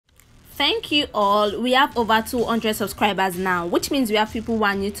Thank you all. We have over 200 subscribers now, which means we have people who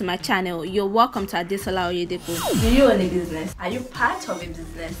are new to my channel. You're welcome to Adesola Oyedepo. Do you own a business? Are you part of a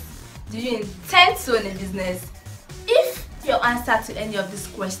business? Do you intend to own a business? If your answer to any of these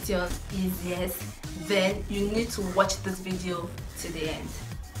questions is yes, then you need to watch this video to the end.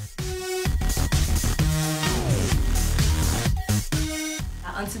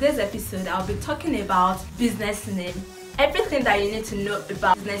 On today's episode, I'll be talking about business name. Everything that you need to know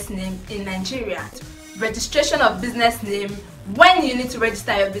about business name in Nigeria. Registration of business name, when you need to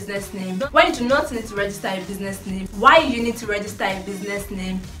register your business name, when you do not need to register your business name, why you need to register your business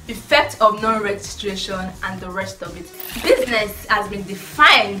name, effect of non-registration, and the rest of it. Business has been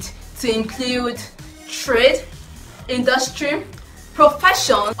defined to include trade, industry,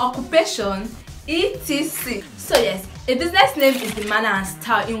 profession, occupation, etc. So yes, a business name is the manner and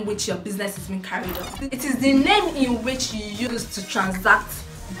style in which your business is being carried on. It is the name in which you use to transact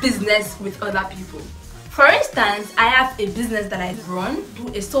business with other people. For instance, I have a business that I run,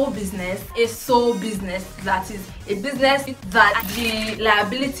 a sole business that is a business that the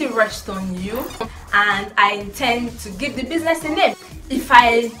liability rests on you, and I intend to give the business a name. If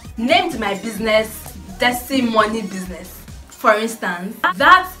I named my business Money Business, for instance,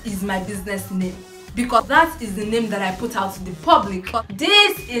 that is my business name, because that is the name that I put out to the public.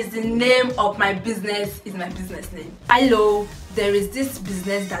 This is the name of my business, is my business name. Hello, there is this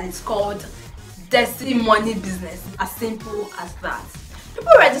business that is called Money Business, as simple as that.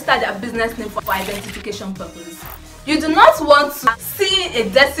 People register their business name for identification purposes. You do not want to see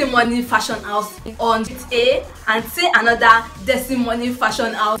a Money fashion house on street A and see another Money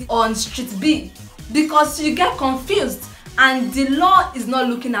fashion house on street B, because you get confused. And the law is not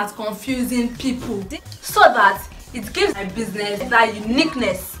looking at confusing people, so that it gives my business that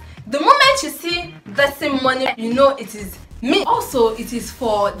uniqueness. The moment you see Money, you know it is me. Also, it is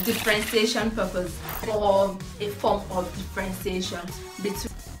for differentiation purpose, for a form of differentiation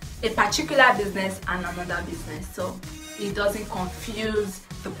between a particular business and another business, so it doesn't confuse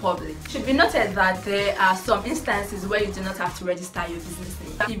the public. It should be noted that there are some instances where you do not have to register your business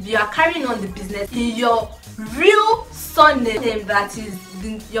name. If you are carrying on the business in your real surname, that is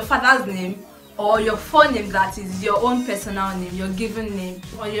your father's name, or your phone name, that is your own personal name, your given name,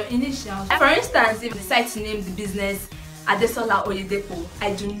 or your initials. For instance, if you decide to name the business Adesola Oyedepo,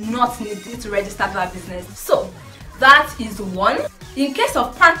 I do not need to register that business. So that is one. In case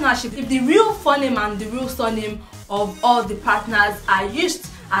of partnership, if the real phone name and the real surname of all the partners are used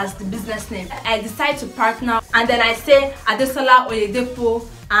as the business name, I decide to partner and then I say Adesola Oyedepo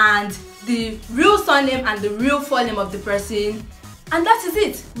and the real surname and the real phone name of the person, and that is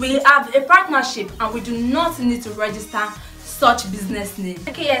it. We have a partnership and we do not need to register such business name.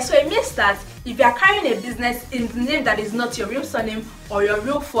 Okay, yeah, so it means that if you are carrying a business in the name that is not your real surname or your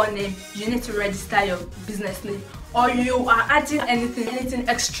real phone name, you need to register your business name. Or you are adding anything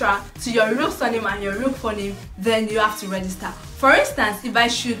extra to your real surname and your real phone name, then you have to register. For instance, if I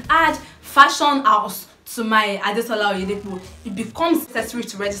should add fashion house to my Adesola Oyedepo, it becomes necessary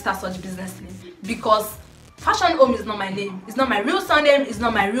to register such business name, because fashion home is not my name, it's not my real surname, it's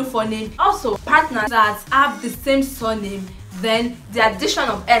not my real phone name. Also, partners that have the same surname, then the addition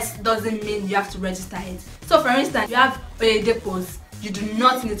of S doesn't mean you have to register it. So for instance, you have Oyedepos, you do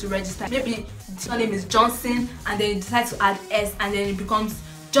not need to register. Maybe the surname is Johnson and then you decide to add S and then it becomes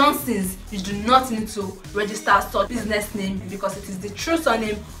Johnson's. You do not need to register such business name because it is the true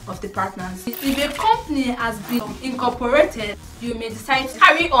surname of the partners. If a company has been incorporated, you may decide to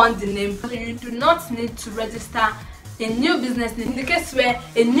carry on the name, so you do not need to register a new business name. In the case where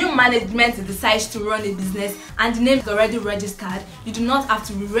a new management decides to run a business and the name is already registered, you do not have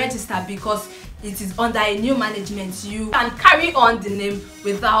to re-register because it is under a new management. You can carry on the name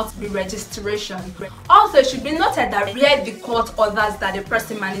without re-registration. Also, it should be noted that where the court orders that a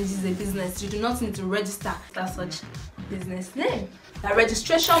person manages a business, you do not need to register such business name. The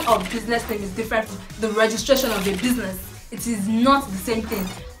registration of business name is different from the registration of a business. It is not the same thing.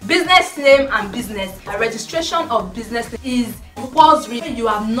 Business name and business. The registration of business name is compulsory when you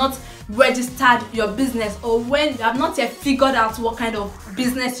have not registered your business or when you have not yet figured out what kind of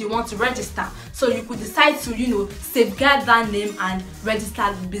business you want to register. So you could decide to, safeguard that name and register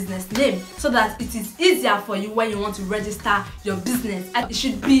the business name so that it is easier for you when you want to register your business. And it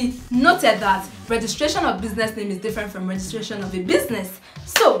should be noted that registration of business name is different from registration of a business.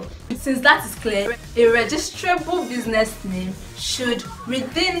 So, since that is clear, a registrable business name should,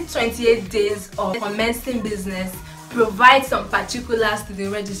 within 28 days of commencing business, provide some particulars to the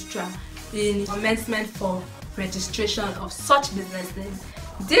registrar in commencement for registration of such business name.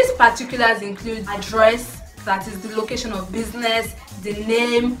 These particulars include address, that is the location of business, the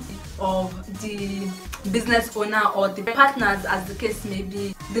name, of the business owner or the partners, as the case may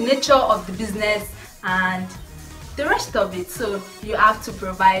be, the nature of the business and the rest of it. So you have to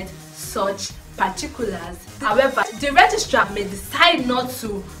provide such particulars. However, the registrar may decide not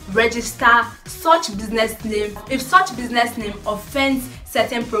to register such business name if such business name offends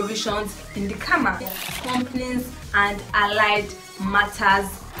certain provisions in the Companies and Allied Matters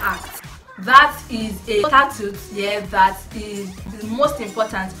Act. That is a statute, that is the most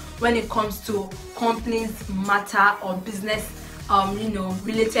important when it comes to companies matter or business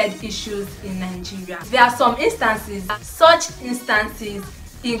related issues in Nigeria. There are some instances. Such instances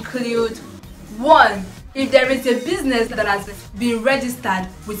include: 1. If there is a business that has been registered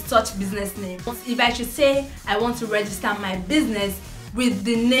with such business name. If I should say I want to register my business with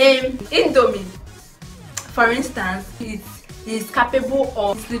the name Indomie, for instance, it is capable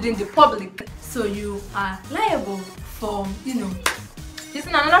of misleading the public, so you are liable for using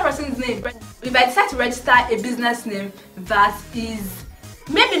another person's name. If I decide to register a business name that is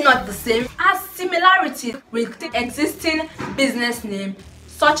maybe not the same, has similarity with the existing business name,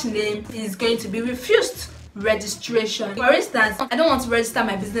 such name is going to be refused registration. For instance, I don't want to register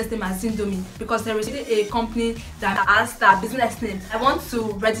my business name as Indomie because there is a company that has that business name. I want to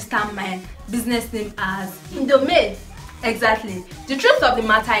register my business name as Indomie. Exactly. The truth of the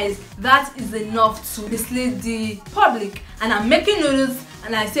matter is that is enough to mislead the public. And I'm making noodles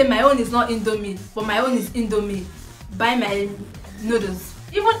and I say my own is not Indomie, but my own is Indomie. Buy my noodles.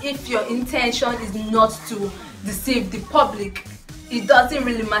 Even if your intention is not to deceive the public, it doesn't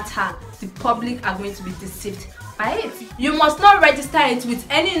really matter. The public are going to be deceived by it. You must not register it with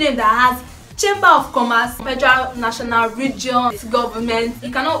any name that has Chamber of Commerce, federal, national, region, government. You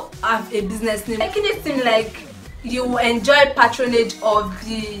cannot have a business name making it seem like you enjoy patronage of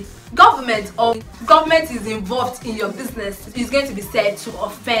the government or government is involved in your business. It's going to be said to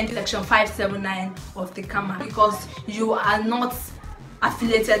offend section 579 of the CAMA because you are not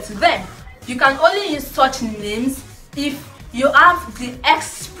affiliated to them. You can only use such names if you have the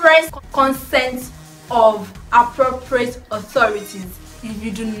express consent of appropriate authorities. If you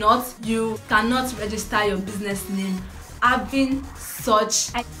do not, you cannot register your business name having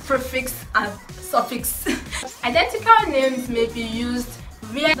such prefix and suffix. Identical names may be used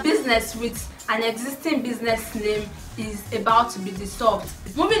where business with an existing business name is about to be dissolved.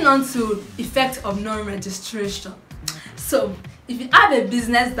 Moving on to effect of non-registration. So if you have a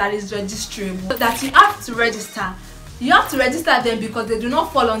business that is registrable, that you have to register them because they do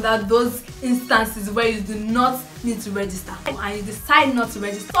not fall under those instances where you do not need to register, and you decide not to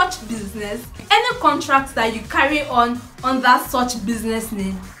register such business, any contract that you carry on under such business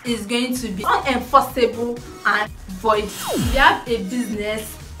name is going to be unenforceable and void. If you have a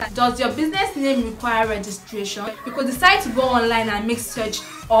business, does your business name require registration? You could decide to go online and make search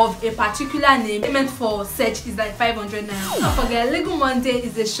of a particular name. Payment for search is like 500 naira. Don't forget, Legal Monday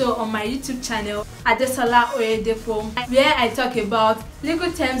is a show on my YouTube channel, Adesola Oyedepo, where I talk about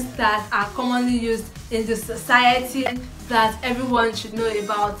legal terms that are commonly used in the society that everyone should know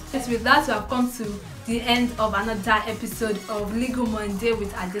about. With that, we have come to the end of another episode of Legal Monday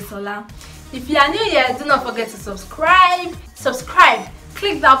with Adesola. If you are new here, do not forget to subscribe.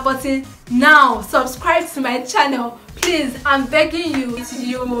 Click that button now. Subscribe to my channel, please. I'm begging you. If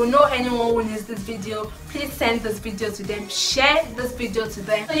you know anyone who needs this video, please send this video to them. Share this video to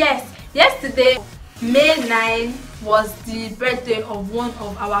them. So yes, yesterday, May 9, was the birthday of one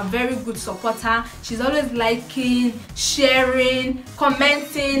of our very good supporter. She's always liking, sharing,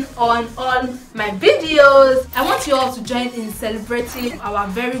 commenting on all my videos. I want you all to join in celebrating our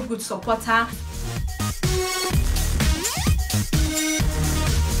very good supporter.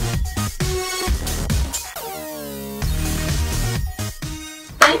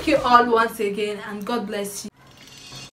 Thank you all once again, and God bless you.